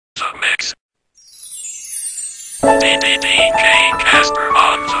the mix. DJ Casper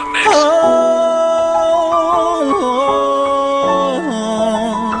on the mix.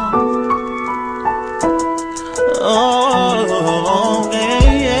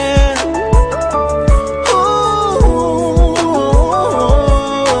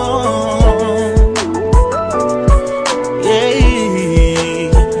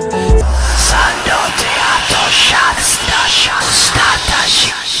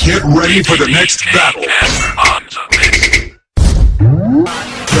 Get ready for the next battle. On the mix.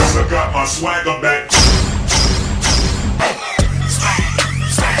 Yes, I got my swagger back.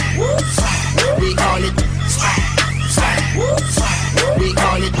 We call it. We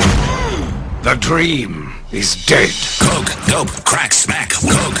call it. The dream is dead. Coke, dope, crack, smack.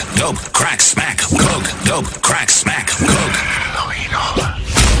 Coke, dope, crack, smack. Coke, dope, crack, smack. Coke.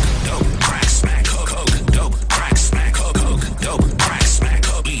 Dope, crack, smack. Coke, dope, crack, smack. Coke, dope, crack, smack.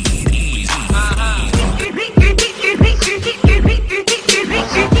 Coke. Easy.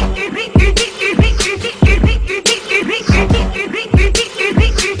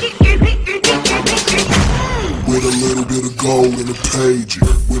 With a little bit of gold in the page.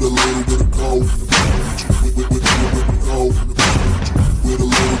 With a little bit of gold in the page. With a little bit of gold in the page. With a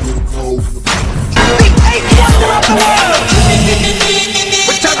little bit of gold in the page. The eighth wonder of the world.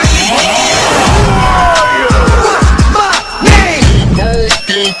 What's up? What's my name?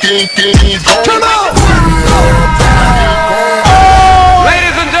 Come on!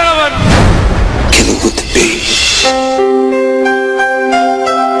 Ladies and gentlemen, Kill it with the beat.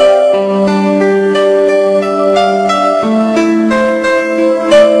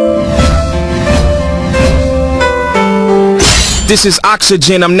 This is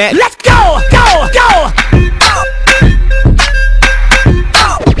oxygen, I'm that. Let's go, go, go!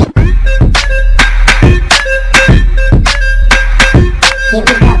 Here we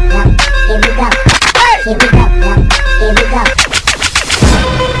go, here we go, here we go, here we go.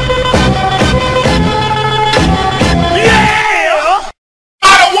 Yeah! I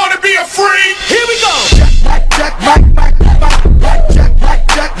don't want to be a freak. Here we go!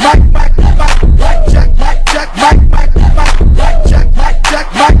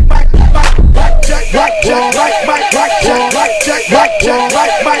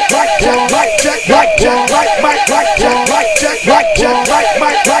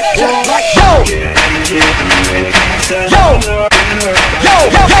 Yo!